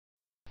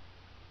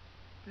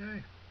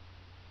Hey,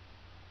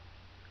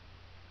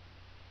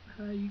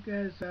 how you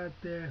guys out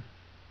there?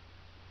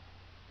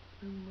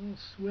 I'm a little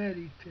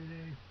sweaty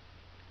today.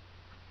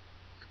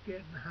 It's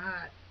getting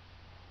hot.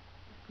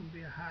 It's gonna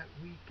be a hot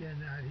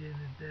weekend out here in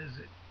the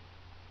desert.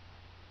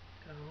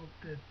 I hope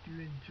that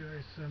you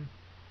enjoy some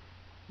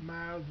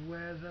mild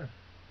weather.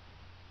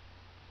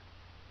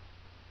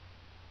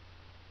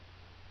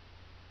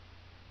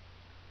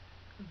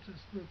 I'm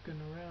just looking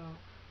around,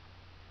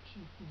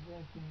 see if there's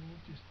anything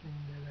interesting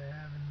that I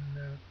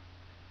haven't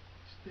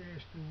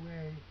stashed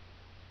away.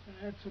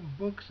 I had some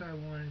books I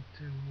wanted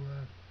to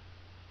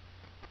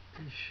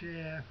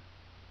share,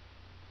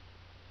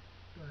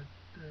 but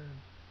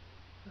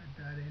I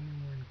doubt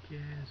anyone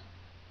cares.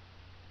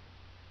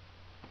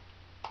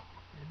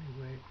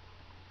 Anyway,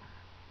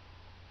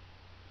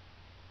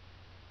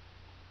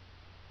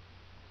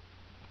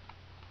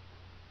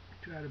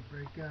 try to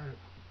break out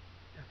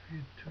a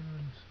few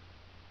tunes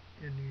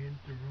in the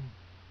interim.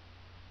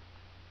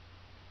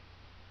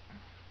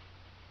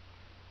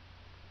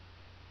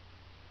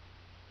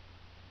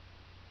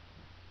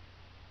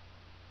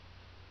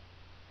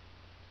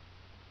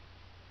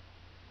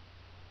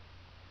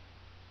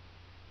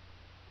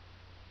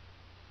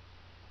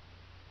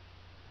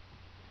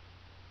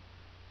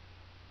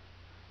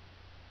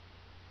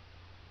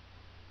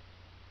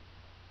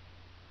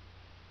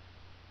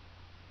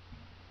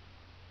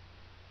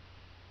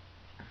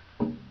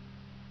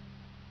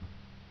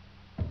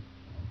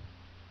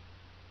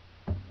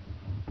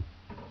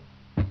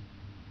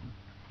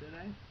 Did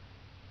I?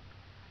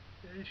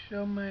 Did I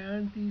show my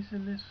aunties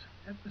in this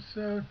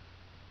episode?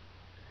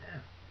 Yeah,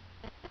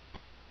 I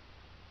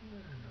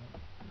don't know.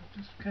 I'm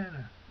just kind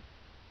of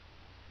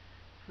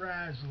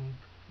frazzled.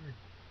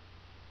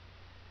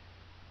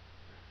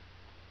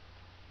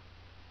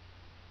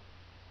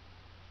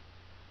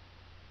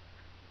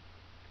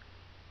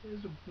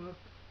 There's a book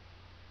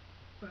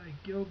by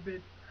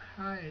Gilbert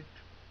Hyatt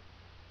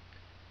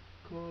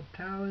called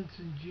Talents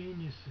and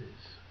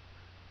Geniuses.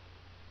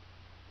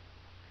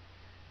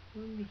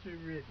 When was it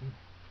written?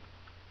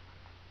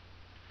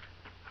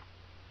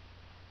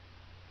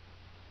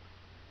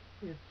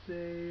 It's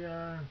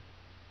a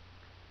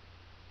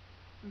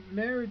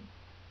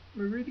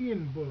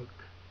Meridian book.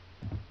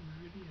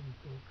 Meridian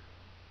book.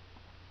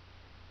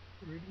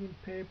 Meridian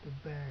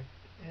paperback.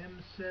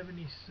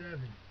 M77.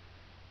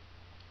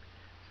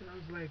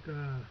 Sounds like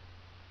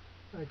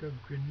a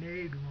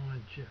grenade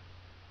launcher.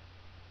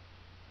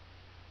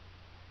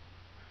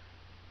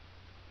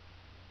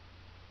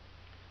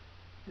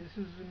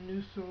 This is a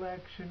new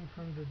selection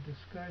from the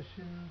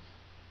discussions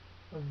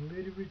of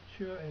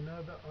literature and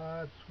other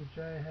arts which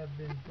I have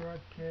been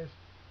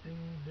broadcasting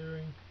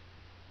during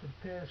the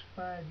past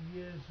 5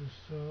 years or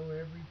so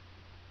every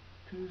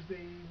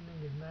Tuesday evening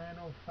at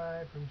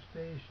 9:05 from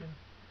station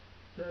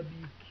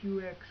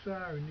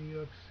WQXR in New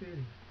York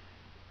City.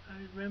 I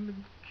remember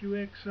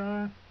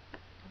QXR.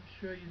 I'm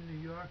sure you New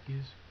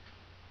Yorkers.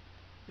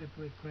 They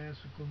play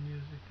classical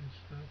music and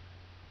stuff.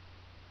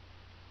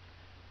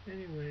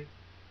 Anyway,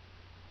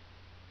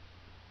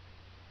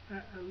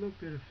 I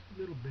looked at a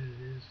little bit of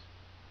this.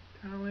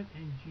 Talent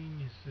and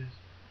Geniuses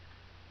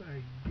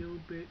by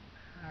Gilbert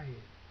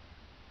Hyatt.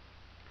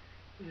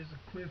 Here's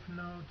a Cliff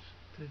Notes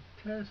to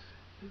Test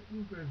the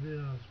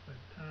Ubervilles by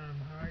Tom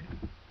Hardy.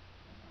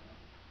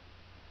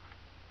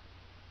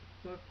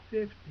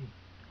 $1.50.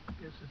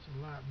 Guess it's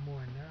a lot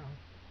more now.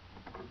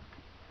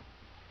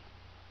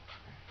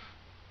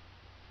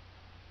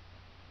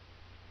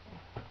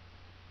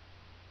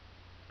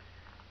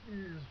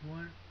 Here's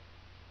one.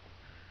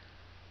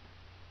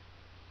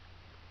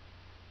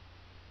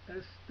 A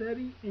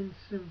Study in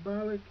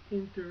Symbolic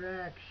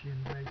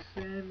Interaction by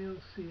Samuel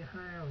C.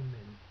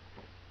 Heilman.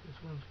 This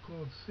one's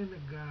called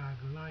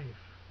Synagogue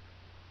Life.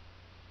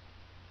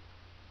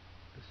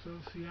 The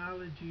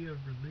Sociology of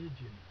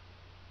Religion.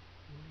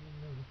 What do you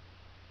know?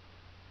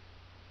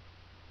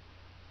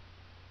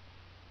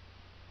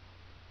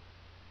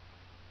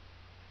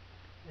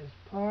 As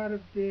part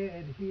of their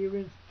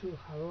adherence to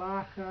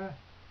halacha,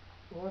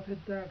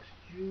 Orthodox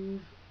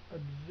Jews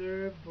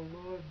observe the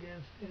law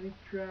against any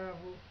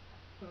travel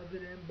other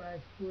than by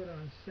foot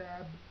on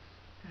Sabbaths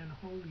and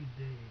holy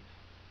days.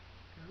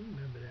 I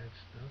remember that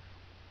stuff.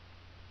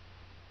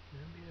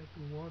 Remember you have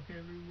to walk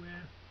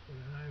everywhere for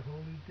the high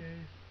holy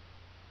days?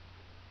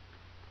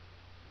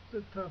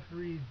 It's a tough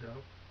read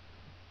though.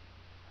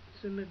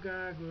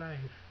 Synagogue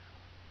Life.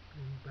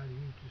 Anybody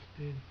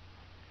interested?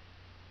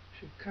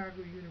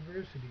 Chicago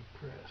University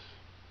Press,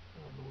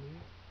 I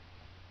believe.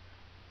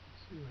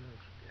 Let's see what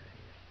else we got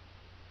here.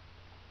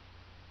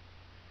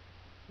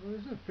 Well,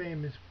 this is a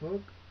famous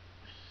book.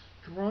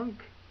 Strunk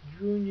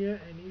Jr.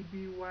 and E.B.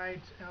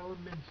 White's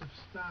Elements of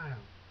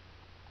Style.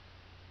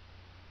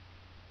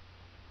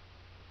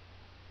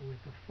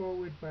 With a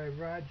foreword by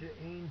Roger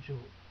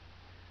Angell.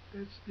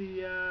 That's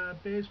the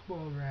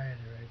baseball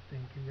writer, I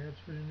think. He writes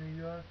for the New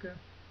Yorker.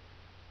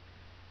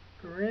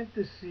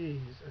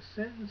 Parentheses. A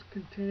sentence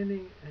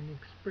containing an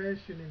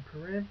expression in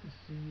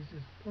parentheses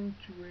is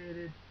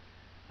punctuated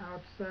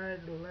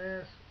outside the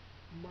last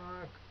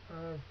mark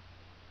of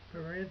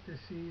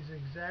parentheses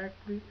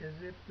exactly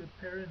as if the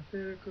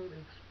parenthetical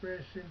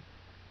expression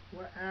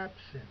were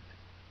absent.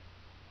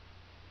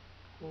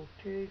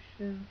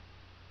 Quotation.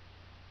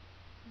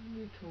 You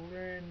need to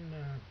learn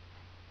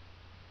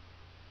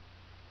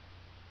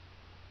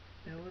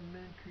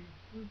elementary.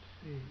 Let's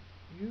see.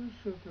 Use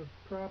of the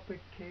proper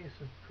case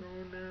of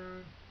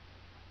pronoun.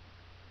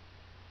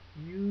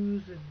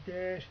 Use a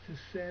dash to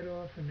set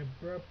off an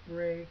abrupt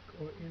break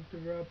or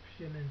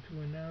interruption and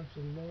to announce a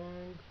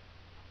long,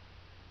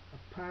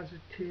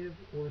 positive,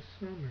 or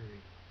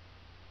summary.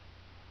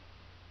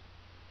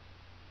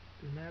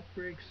 Do not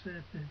break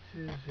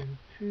sentences in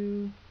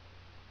two.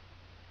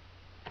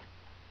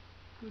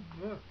 Good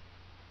book.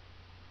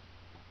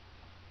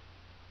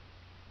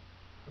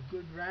 A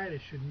good writer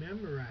should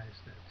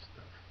memorize that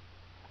stuff.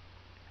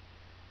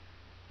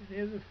 And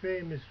here's a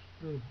famous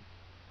little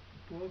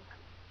book,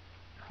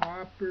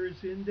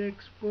 Harper's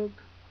Index book.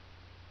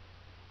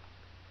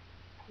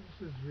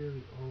 This is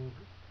really old.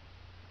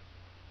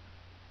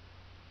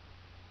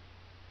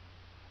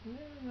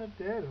 Yeah, not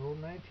that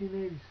old.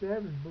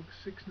 1987, book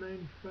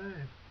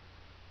 695.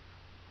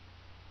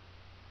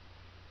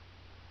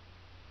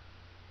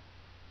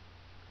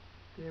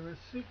 There are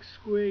 6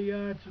 square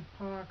yards of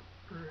park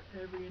per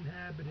every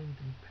inhabitant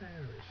in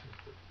Paris. Is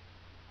the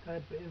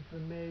type of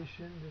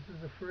information. This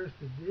is the first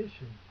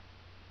edition,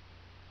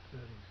 so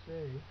they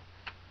say.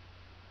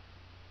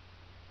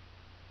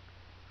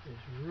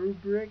 There's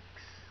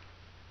rubrics,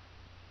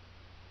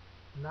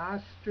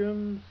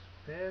 nostrums,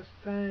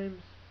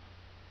 pastimes,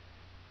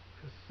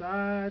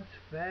 facades,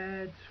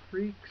 fads,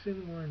 freaks,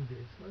 and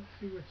wonders. Let's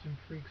see what's in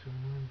freaks and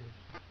wonders.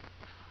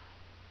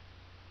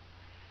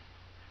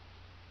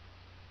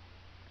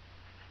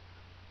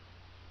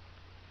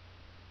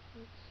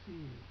 Let's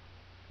see.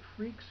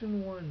 Freaks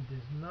and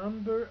Wonders.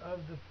 Number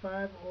of the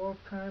 5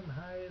 all-time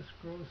highest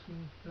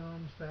grossing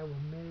films that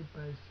were made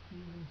by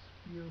Steven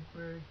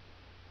Spielberg,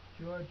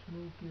 George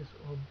Lucas,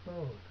 or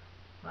both.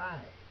 5.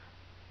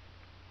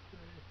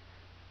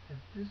 At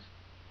this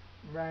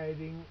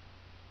writing,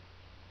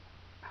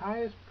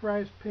 highest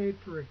price paid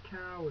for a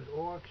cow at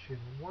auction,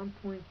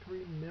 $1.3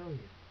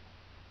 million.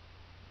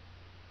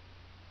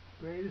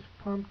 Greatest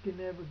pumpkin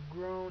ever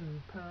grown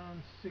in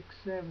pounds,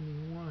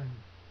 671.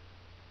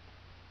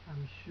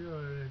 I'm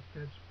sure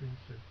that's been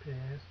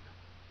surpassed.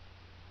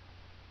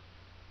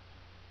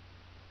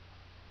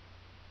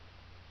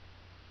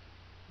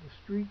 The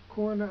street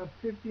corner of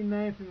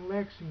 59th and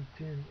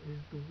Lexington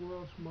is the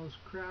world's most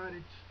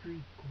crowded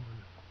street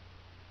corner.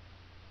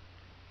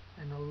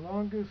 And the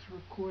longest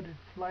recorded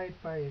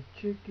flight by a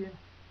chicken,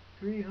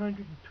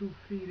 302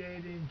 feet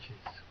 8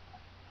 inches.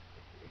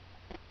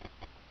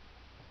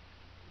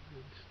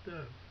 Good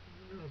stuff.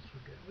 What else we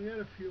got? We got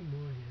a few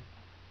more here.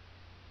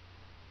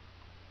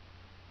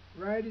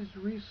 Writer's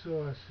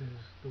Resources,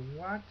 the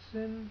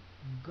Watson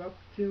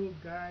Guptill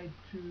Guide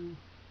to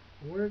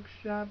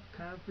Workshop,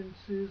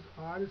 Conferences,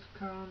 Artist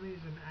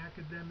Colonies, and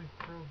Academic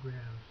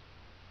Programs.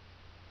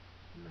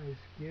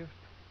 Nice gift.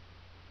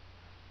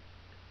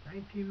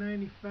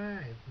 1995,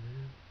 man.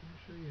 Let me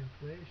show you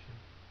inflation.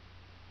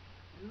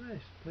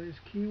 Nice place.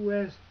 Key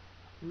West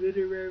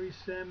Literary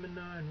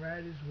Seminar and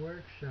Writers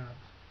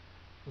Workshops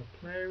for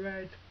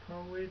playwrights,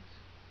 poets,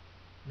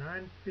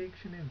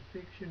 non-fiction and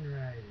fiction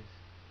writers.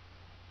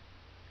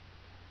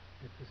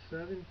 At the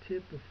southern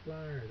tip of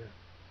Florida.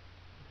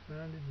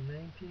 Founded in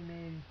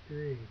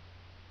 1983.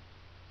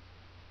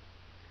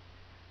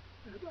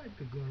 I'd like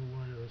to go to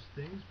one of those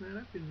things, man.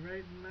 I've been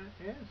writing my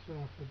ass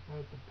off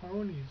about the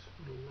ponies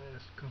for the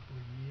last couple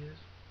of years.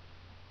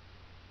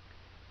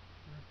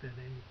 Not that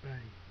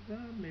anybody,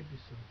 well, maybe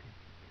some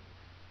people give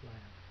a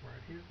flying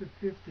fart. Here's the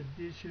 5th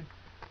edition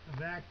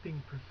of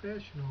Acting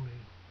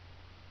Professionally.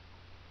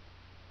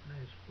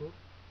 Nice book.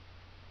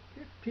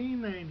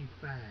 $15.95.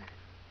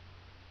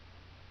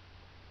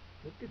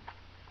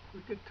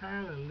 Look at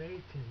Tyler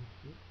Layton.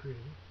 She's pretty.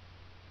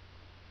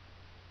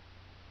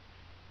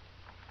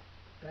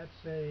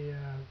 That's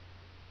an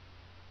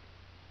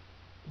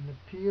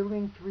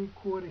appealing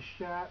 3/4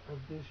 shot of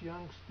this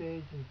young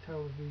stage and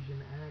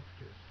television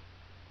actress.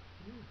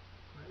 Yeah,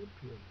 quite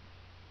appealing.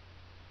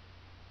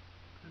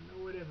 I don't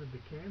know whatever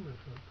became of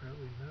her.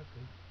 Probably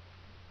nothing.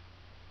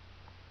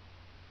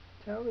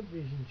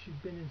 Television.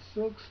 She's been in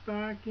Silk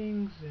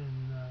Stockings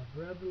and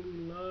Brotherly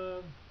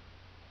Love.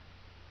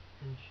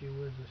 And she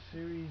was a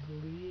series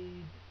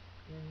lead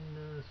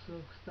in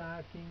Silk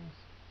Stockings.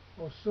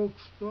 Oh, Silk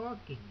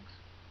Stockings.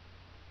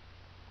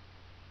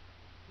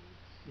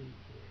 Let's see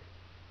here.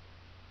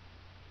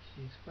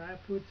 She's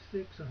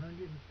 5'6",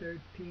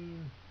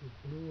 113, with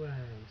blue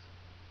eyes.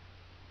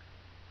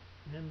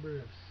 Member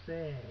of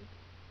SAG.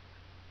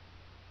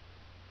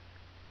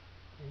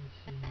 And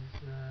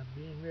she's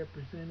being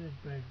represented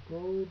by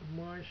Gold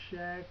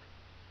Marshak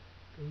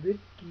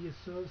Litke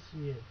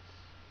Associates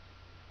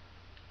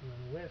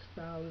on West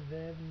Olive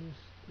Avenue.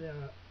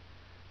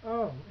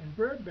 In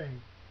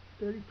Burbank,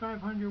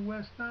 3500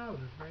 West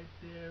Olive, right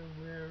there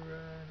where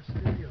the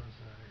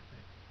studios are, I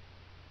think.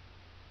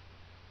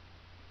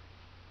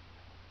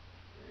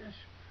 Yes.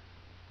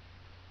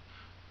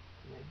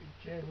 Maybe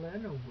Jay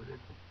Leno would have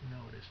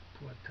noticed.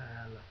 Poor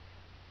Tyler.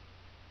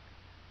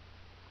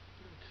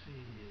 Let's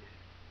see here.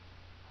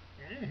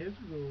 Yeah, here's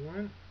a good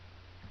one.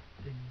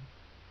 The,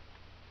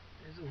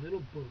 there's a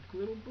little book.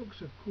 Little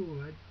books are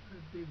cool. I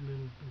dig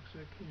little books.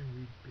 I can't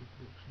read big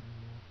books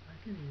anymore. I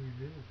can read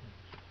little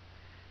ones.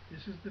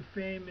 This is the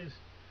famous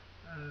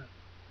uh,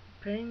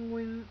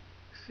 Penguin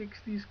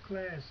 60s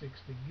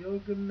classics, The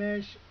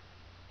Gilgamesh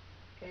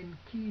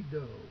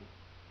Enkidu,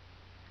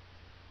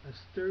 a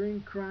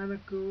stirring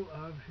chronicle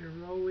of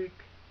heroic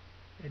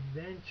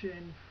adventure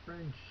and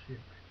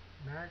friendship,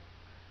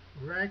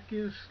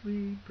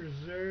 miraculously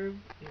preserved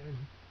in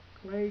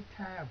clay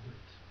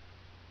tablets.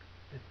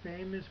 The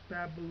famous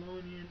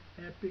Babylonian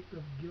epic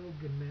of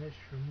Gilgamesh,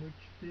 from which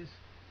this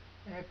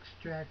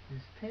extract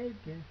is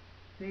taken,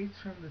 dates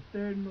from the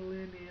 3rd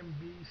millennium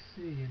BC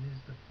and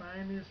is the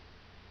finest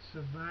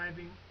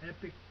surviving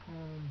epic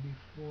poem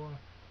before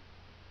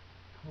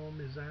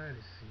Homer's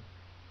Odyssey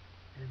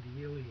and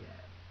the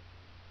Iliad.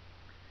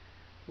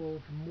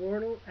 Both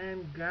mortal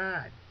and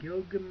god,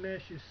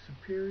 Gilgamesh is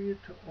superior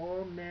to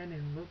all men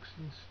in looks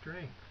and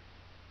strength.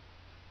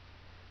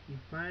 He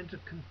finds a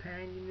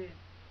companion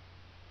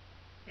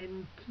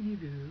in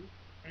Enkidu,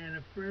 and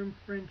a firm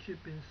friendship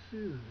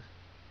ensues.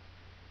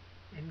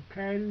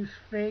 Enkidu's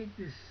fate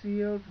is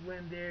sealed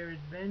when their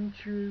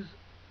adventures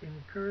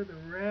incur the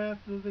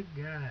wrath of the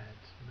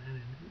gods. Man,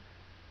 and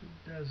who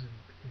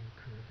doesn't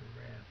incur the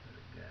wrath of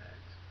the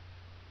gods?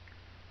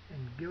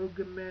 And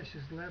Gilgamesh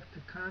is left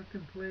to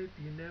contemplate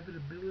the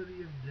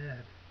inevitability of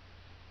death.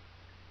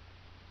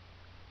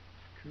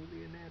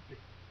 Truly an epic.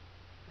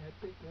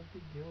 Epic of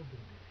the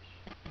Gilgamesh.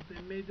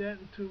 They made that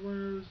into one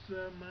of those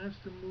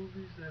monster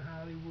movies that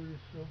Hollywood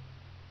is so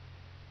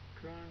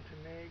prone to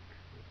make.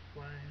 With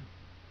flying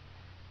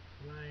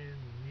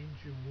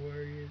ninja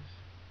warriors.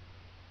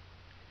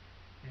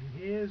 And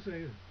here's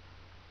a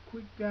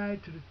quick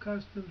guide to the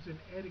customs and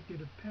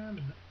etiquette of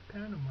Panama,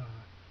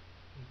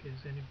 in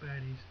case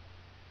anybody's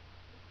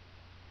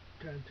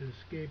trying to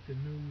escape the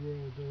New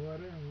World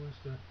Order and wants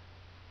to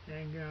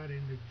hang out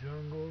in the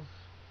jungles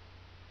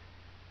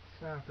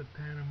south of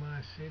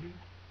Panama City.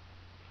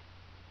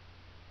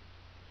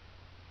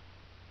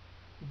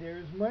 There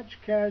is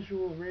much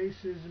casual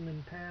racism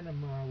in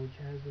Panama, which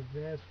has a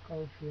vast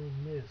cultural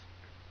misc.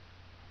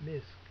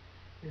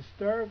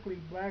 Historically,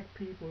 black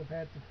people have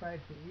had to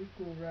fight for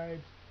equal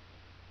rights,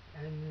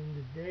 and in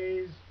the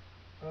days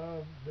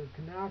of the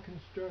canal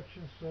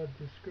construction saw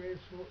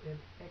disgraceful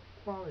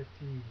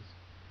inequalities,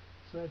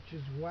 such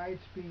as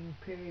whites being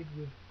paid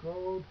with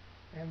gold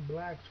and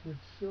blacks with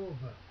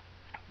silver.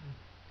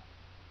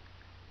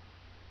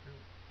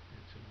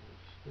 That's an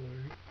old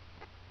story.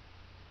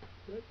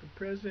 But the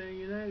President of the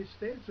United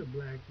States is a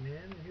black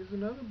man, and here's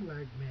another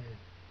black man,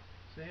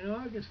 St.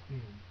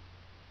 Augustine.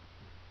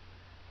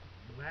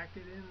 Blacker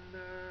than the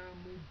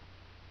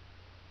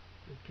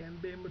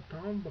Kembe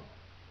Mutombo.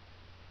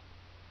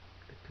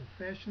 The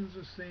Confessions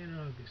of St.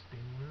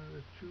 Augustine, one of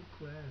the true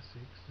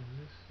classics. In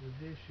this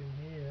edition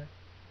here,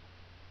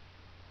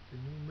 the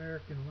New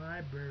American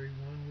Library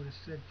one would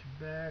have set you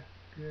back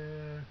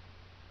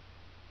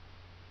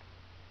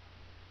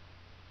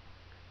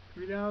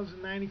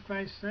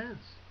 $3.95.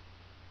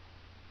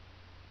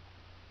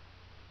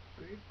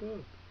 Great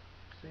book.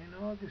 St.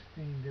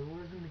 Augustine. There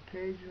was an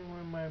occasion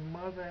when my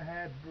mother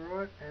had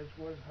brought, as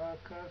was her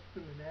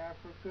custom in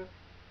Africa,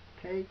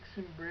 cakes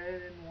and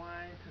bread and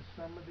wine to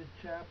some of the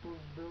chapels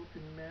built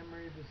in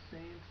memory of the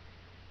saints,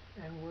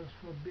 and was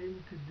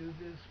forbidden to do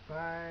this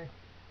by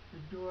the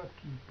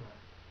doorkeeper.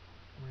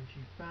 When she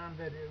found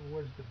that it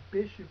was the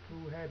bishop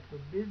who had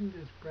forbidden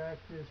this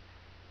practice,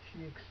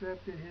 she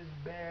accepted his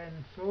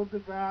ban so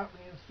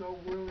devoutly and so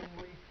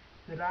willingly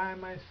that I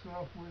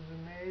myself was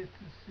amazed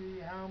to see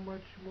how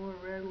much more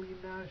readily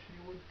now she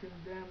would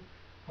condemn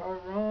her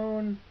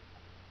own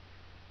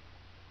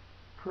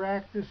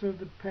practice of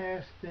the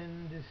past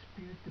than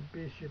dispute the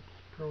bishop's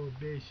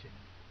prohibition.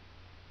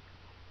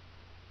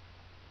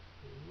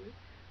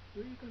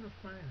 Where are you going to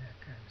find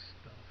that kind of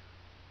stuff?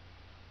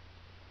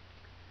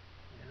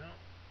 You know?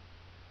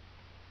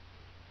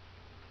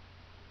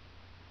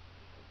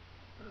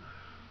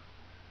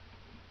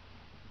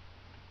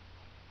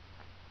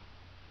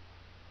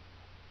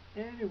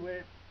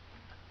 Anyway,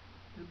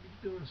 we'll be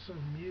doing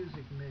some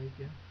music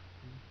making.